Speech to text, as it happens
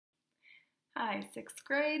Hi, 6th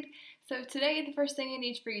grade. So today the first thing I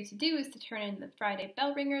need for you to do is to turn in the Friday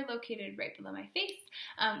bell ringer located right below my face.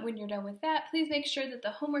 When you're done with that, please make sure that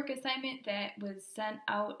the homework assignment that was sent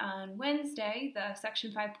out on Wednesday, the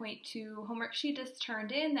section 5.2 homework sheet is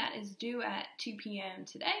turned in. That is due at 2 p.m.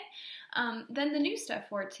 today. Then the new stuff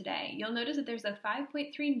for today. You'll notice that there's a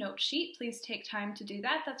 5.3 note sheet. Please take time to do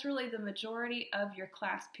that. That's really the majority of your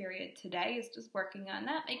class period today is just working on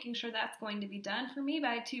that, making sure that's going to be done for me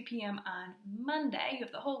by 2 p.m. on Monday. You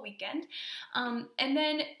have the whole weekend. And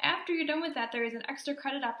then after you're done with that, there is an extra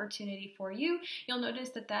credit opportunity for you. You'll notice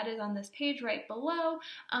that that is on this page right below.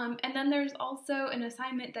 And then there's also an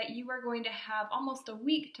assignment that you are going to have almost a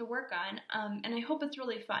week to work on, and I hope it's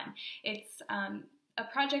really fun. It's a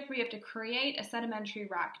project where you have to create a sedimentary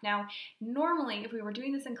rock. Now, normally, if we were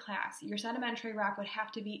doing this in class, your sedimentary rock would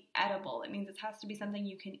have to be edible. It means it has to be something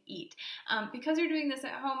you can eat. Because you're doing this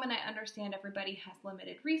at home, and I understand everybody has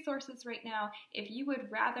limited resources right now, if you would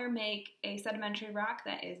rather make a sedimentary rock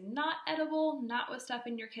that is not edible, not with stuff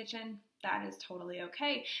in your kitchen, that is totally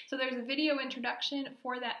okay. So there's a video introduction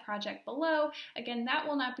for that project below. Again, that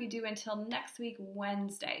will not be due until next week,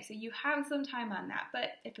 Wednesday. So you have some time on that. But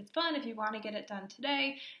if it's fun, if you want to get it done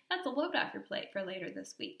today, that's a load off your plate for later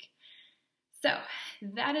this week. So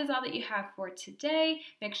that is all that you have for today.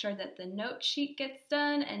 Make sure that the note sheet gets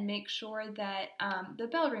done and make sure that the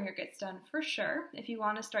bell ringer gets done for sure. If you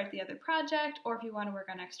want to start the other project or if you want to work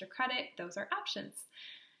on extra credit, those are options.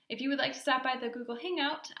 If you would like to stop by the Google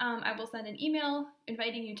Hangout, I will send an email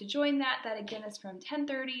inviting you to join that. That again is from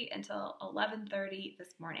 10:30 until 11:30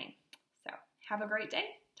 this morning. So have a great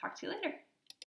day. Talk to you later.